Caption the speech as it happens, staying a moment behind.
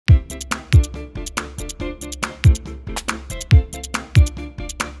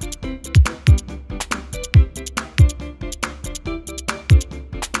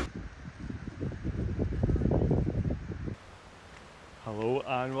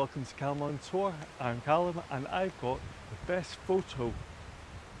welcome to Callum on Tour. I'm Callum and I've got the best photo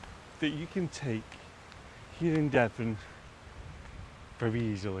that you can take here in Devon very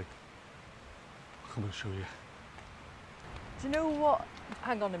easily. I'm going to show you. Do you know what?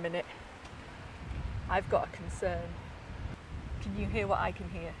 Hang on a minute. I've got a concern. Can you hear what I can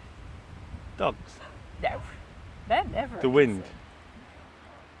hear? Dogs. No, they're never. The wind.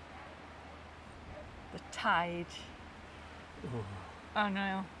 The tide. Oh. Oh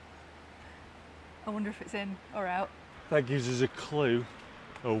no. I wonder if it's in or out. That gives us a clue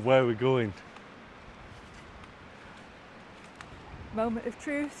of where we're going. Moment of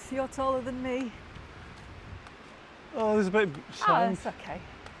truth, you're taller than me. Oh, there's a bit of Ah, sand. that's okay.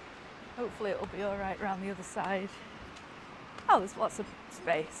 Hopefully it'll be alright around the other side. Oh, there's lots of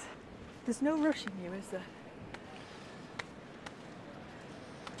space. There's no rushing you, is there?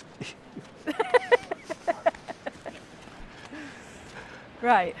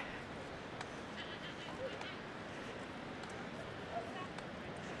 Right.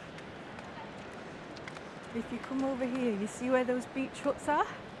 If you come over here, you see where those beach huts are?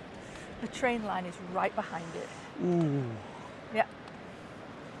 The train line is right behind it. Ooh. Yeah.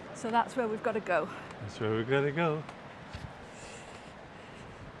 So that's where we've got to go. That's where we're going to go.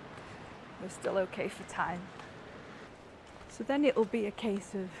 We're still okay for time. So then it'll be a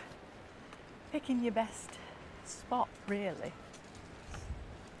case of picking your best spot, really.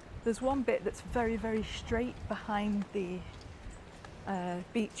 There's one bit that's very, very straight behind the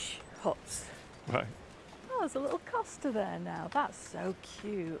beach huts. Right. Oh, there's a little costa there now. That's so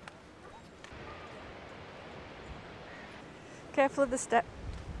cute. Careful of the step.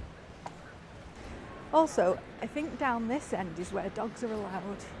 Also, I think down this end is where dogs are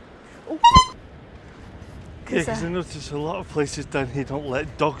allowed. Oh. Yeah, because I noticed a lot of places down here don't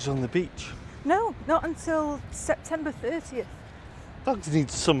let dogs on the beach. No, not until September 30th. Dogs need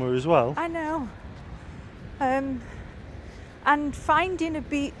summer as well. I know. And finding a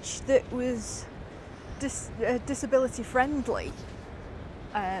beach that was disability friendly,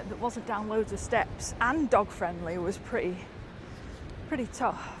 that wasn't down loads of steps and dog friendly was pretty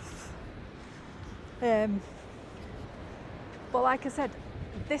tough. But like I said,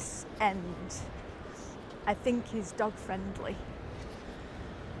 this end I think is dog friendly.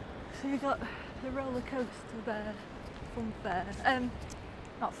 So you got the roller coaster there, Fun Fair.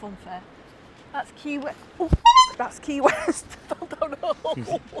 Not Fun Fair. That's Key West. Oh, that's Key West. Fell down a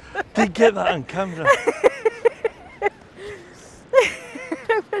hole. Did get that on camera.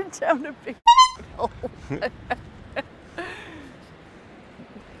 I went down a big hole.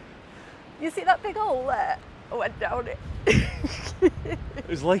 You see that big hole there? I went down it. It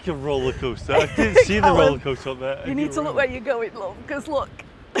was like a roller coaster. I didn't see the roller coaster up there. You need to look where you're going, love, because look.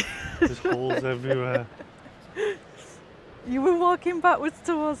 There's holes everywhere. You were walking backwards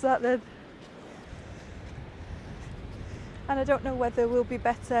towards that then. And I don't know whether we'll be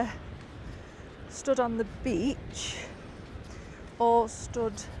better stood on the beach or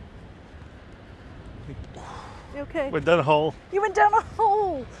stood... You okay? Went down a hole. You went down a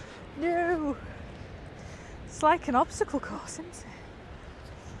hole! No! It's like an obstacle course, isn't it?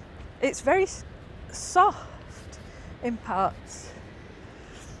 It's very soft in parts.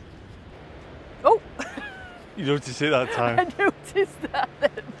 Oh! You noticed it that time. I noticed that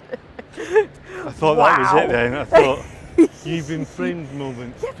then. I thought that was it then. I thought, you've been framed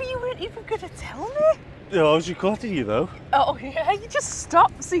moment. Yeah, but you weren't even going to tell me. Yeah, I was recording you though. Oh yeah, you just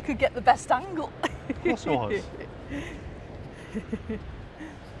stopped so you could get the best angle. Of course I was.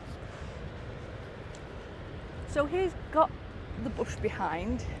 So here's got the bush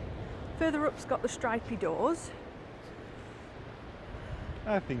behind. Further up's got the stripy doors.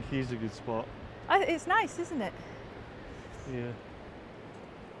 I think he's a good spot. It's nice, isn't it? Yeah.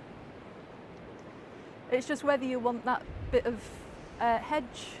 It's just whether you want that bit of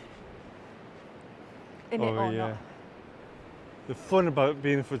hedge in it or not. The fun about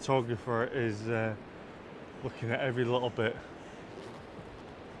being a photographer is looking at every little bit.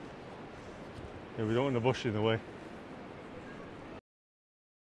 Yeah, we don't want the bush in the way.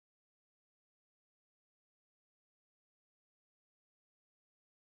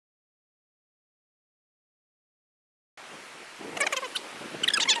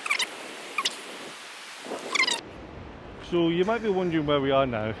 So you might be wondering where we are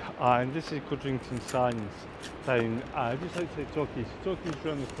now, and this is Codrington Sands down just outside Torquay. Torquay's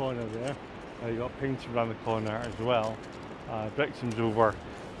around the corner there. You got Painting around the corner as well. Brixham's over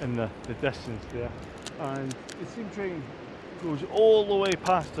in the distance there, and the steam train goes all the way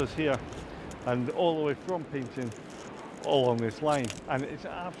past us here and all the way from Painting all along this line, and it's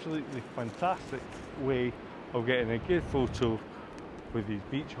an absolutely fantastic way of getting a good photo with these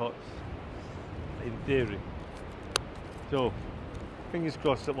beach huts in theory. So fingers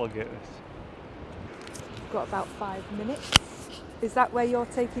crossed that we'll get this. We've got about 5 minutes. Is that where you're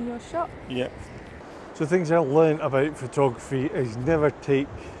taking your shot? Yeah. So things I learned about photography is never take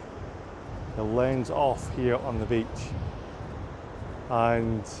the lens off here on the beach.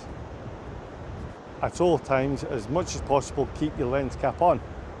 And at all times, as much as possible, keep your lens cap on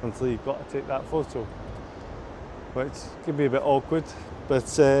until you've got to take that photo. Which can be a bit awkward, but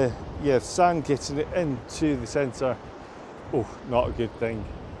yeah, sand getting it into the centre, oh, not a good thing.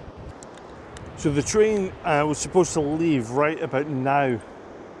 So the train was supposed to leave right about now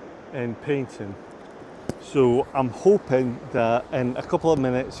in Paynton. So I'm hoping that in a couple of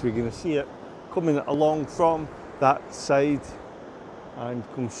minutes we're going to see it coming along from that side and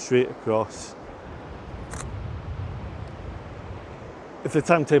come straight across. If the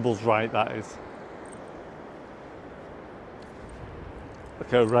timetable's right, that is.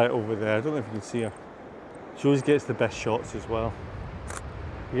 Look out right over there, I don't know if you can see her. She always gets the best shots as well.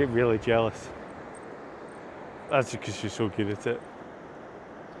 I get really jealous. That's because she's so good at it.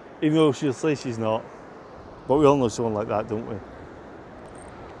 Even though she'll say she's not. But we all know someone like that, don't we?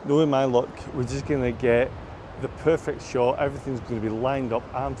 Knowing my luck, we're just going to get the perfect shot. Everything's going to be lined up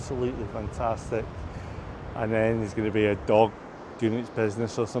absolutely fantastic. And then there's going to be a dog doing its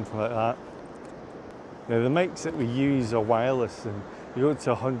business or something like that. Now the mics that we use are wireless and you go to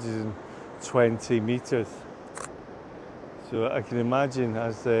 120 metres. So I can imagine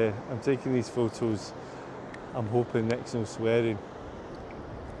as I'm taking these photos, I'm hoping next no swearing.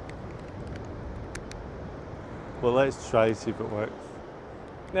 Well, let's try see if it works.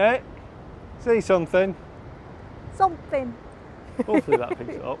 Nick, say something. Something. Hopefully that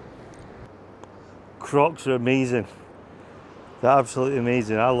picks it up. Crocs are amazing. They're absolutely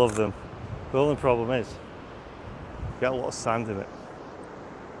amazing. I love them. The only problem is, get a lot of sand in it.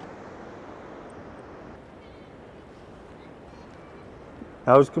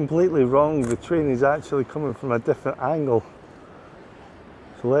 I was completely wrong. The train is actually coming from a different angle.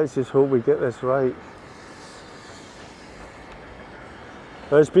 So let's just hope we get this right.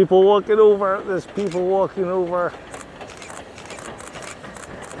 There's people walking over. There's people walking over.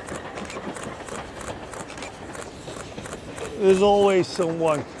 There's always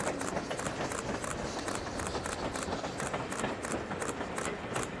someone.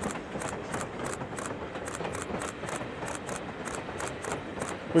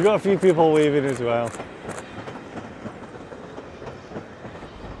 We've got a few people waving as well.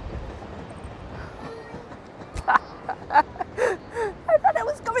 I thought it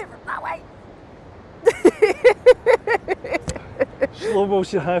was coming from that way. Slow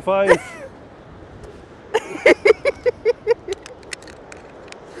motion high five.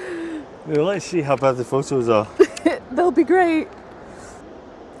 Now let's see how bad the photos are. They'll be great.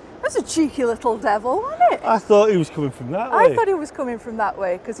 That's a cheeky little devil, wasn't it? I thought he was coming from that way. I thought he was coming from that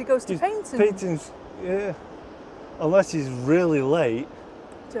way because he goes to Paynton. Paynton's, yeah. Unless he's really late.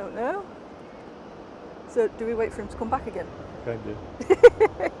 Don't know. So do we wait for him to come back again? Kind of.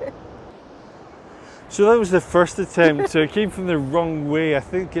 So that was the first attempt. So it came from the wrong way. I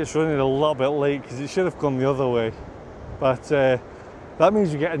think it's running a little bit late because it should have gone the other way. But that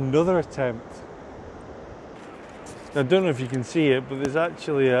means we get another attempt. I don't know if you can see it, but there's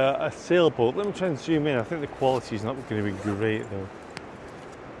actually a sailboat. Let me try and zoom in. I think the quality is not going to be great though.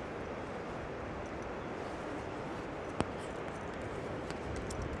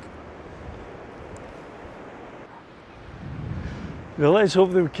 Now let's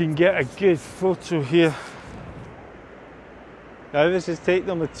hope that we can get a good photo here. Now this is take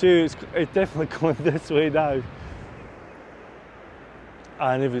number 2. It's definitely going this way now.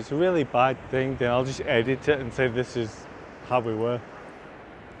 And if it's a really bad thing, then I'll just edit it and say this is how we were.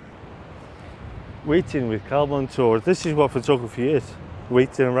 Waiting with Calm on tour. This is what photography is.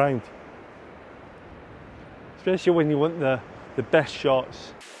 Waiting around. Especially when you want the best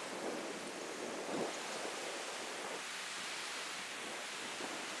shots.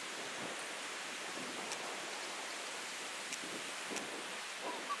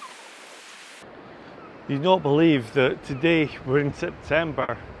 You don't believe that today we're in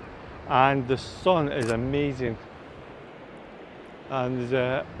September and the sun is amazing and there's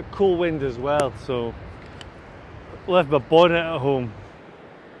a cool wind as well, so I left my bonnet at home.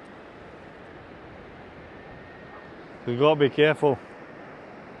 You've got to be careful.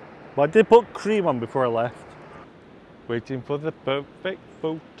 But I did put cream on before I left. Waiting for the perfect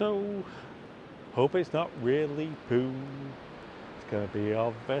photo. Hope it's not really poo. It's gonna be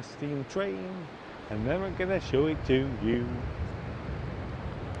our vesting train. And then we're gonna show it to you.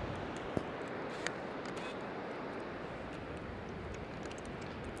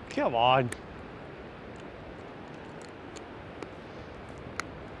 Come on.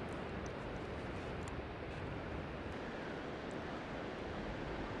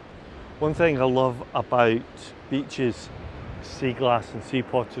 One thing I love about beaches, sea glass and sea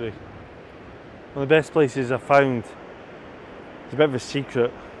pottery. One of the best places I've found. It's a bit of a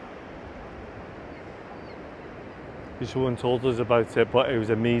secret. Someone told us about it, but it was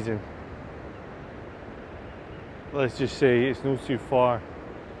amazing. Let's just say it's not too far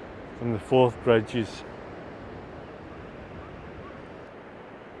from the Forth Bridges.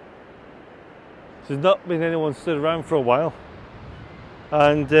 There's not been anyone stood around for a while,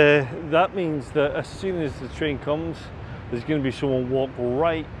 and that means that as soon as the train comes, there's going to be someone walk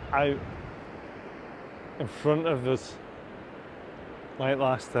right out in front of us like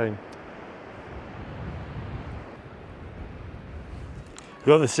last time.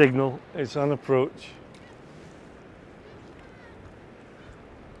 Got the signal, it's on approach.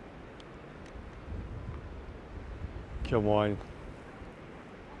 Come on.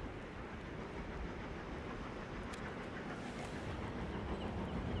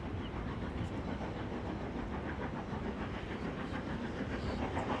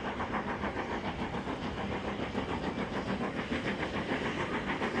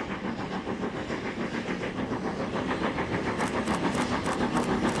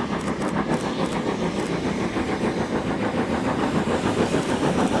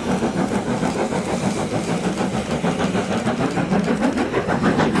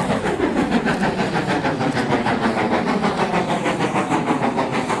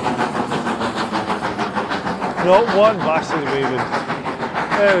 Not one bastard waving.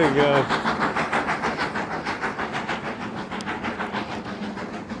 There we go.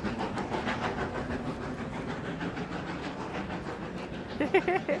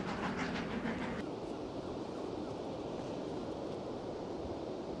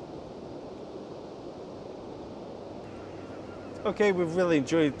 Okay, we've really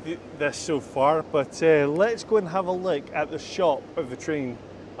enjoyed this so far, but let's go and have a look at the shop of the train.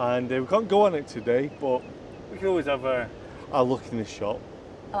 And we can't go on it today, but we can always have a look in the shop.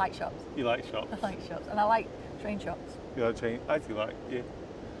 I like shops. You like shops? I like shops, and I like train shops. You like train? I do like, yeah.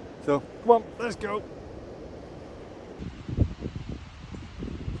 So, come on, let's go.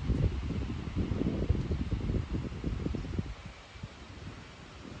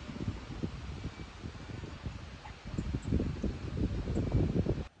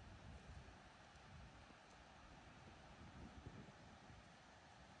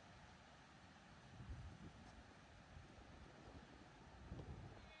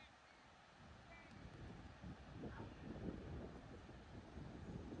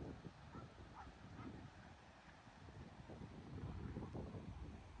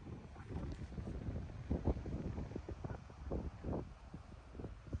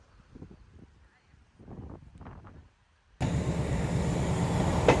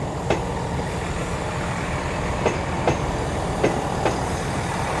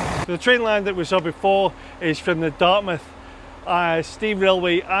 The train line that we saw before is from the Dartmouth Steam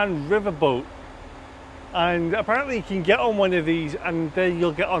Railway and Riverboat, and apparently you can get on one of these and then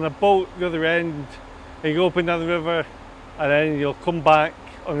you'll get on a boat the other end and you go up and down the river, and then you'll come back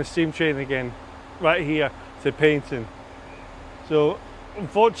on the steam train again right here to Paignton. So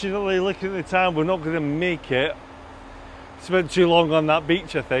unfortunately, looking at the time, we're not going to make it. Spent too long on that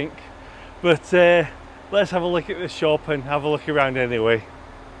beach, I think, but let's have a look at the shop and have a look around anyway.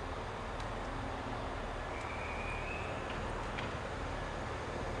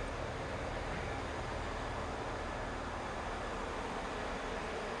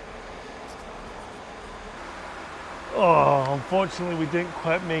 Oh, unfortunately we didn't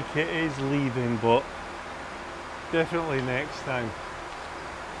quite make it. It is leaving, but definitely next time.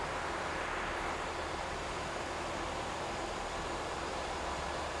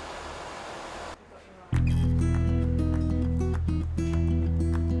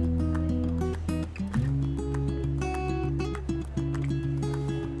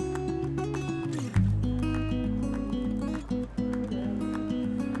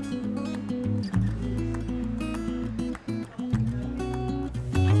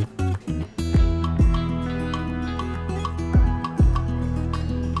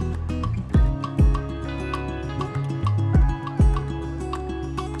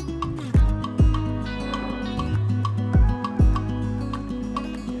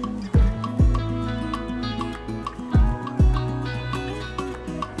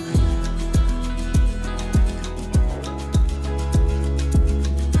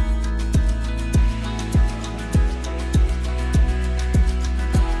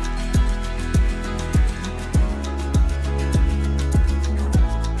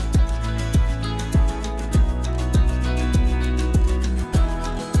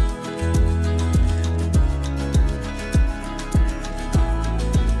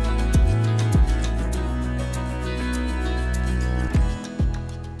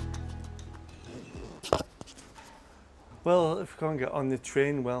 Well, if we can't get on the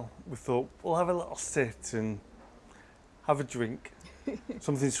train, well, we thought we'll have a little sit and have a drink,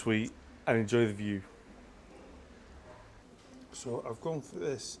 something sweet, and enjoy the view. So I've gone for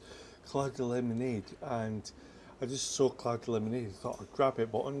this cloud of lemonade, and I just saw cloud of lemonade. I thought I'd grab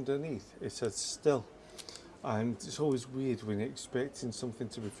it, but underneath it says still. And it's always weird when you're expecting something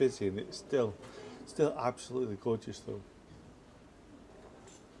to be fizzy and it's still absolutely gorgeous though.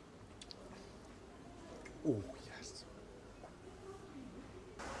 Oh yes.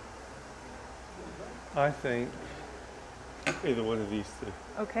 I think either one of these two.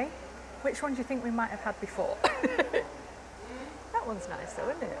 Okay. Which one do you think we might have had before? That one's nice though,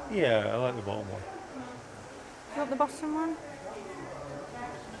 isn't it? Yeah, I like the bottom one. You want the bottom one?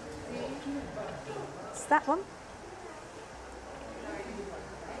 It's that one.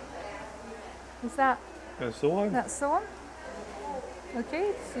 Is that? That's the one. That's the one.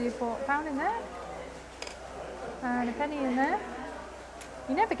 Okay, so you put a pound in there and a penny in there.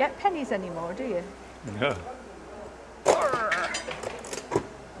 You never get pennies anymore, do you? No.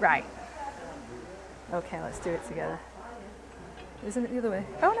 Right. Okay, let's do it together. Isn't it the other way?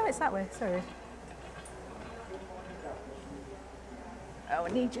 Oh no, it's that way, sorry. Oh, I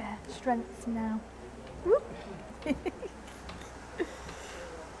need your strength now. Whoop.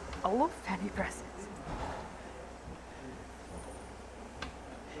 I love penny presses.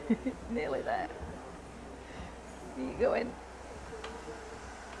 Nearly there. You go in.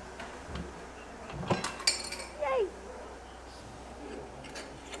 Yay!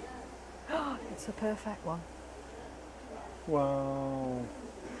 Oh, it's a perfect one. Wow.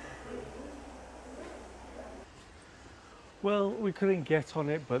 Well, we couldn't get on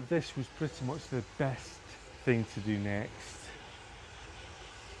it, but this was pretty much the best thing to do next.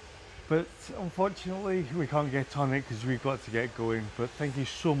 But unfortunately, we can't get on it because we've got to get going. But thank you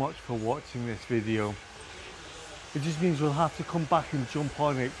so much for watching this video. It just means we'll have to come back and jump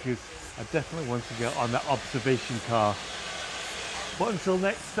on it because I definitely want to get on that observation car. But until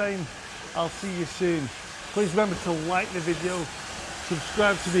next time, I'll see you soon. Please remember to like the video,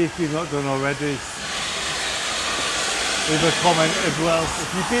 subscribe to me if you've not done already. Leave a comment as well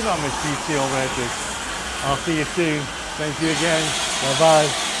if you've been on this beauty already. I'll see you soon. Thank you again. Bye bye.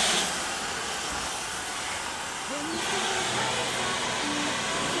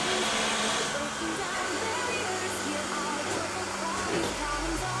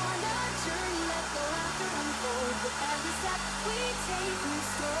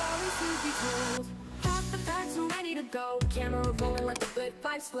 Half the bags are ready to go. Camera rolling, let the good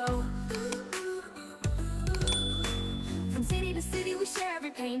vibes flow. From city to city, we share every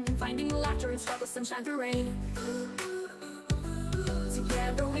pain, finding the laughter in struggle, sunshine through rain.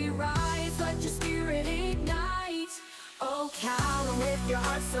 Together we rise, let your spirit ignite. Oh, count on with your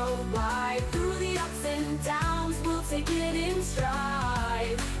heart so wide. Through the ups and downs, we'll take it in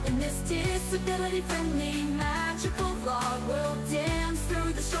stride. In this disability-friendly, magical vlog, we'll dance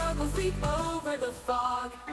through the struggles, leap over the fog.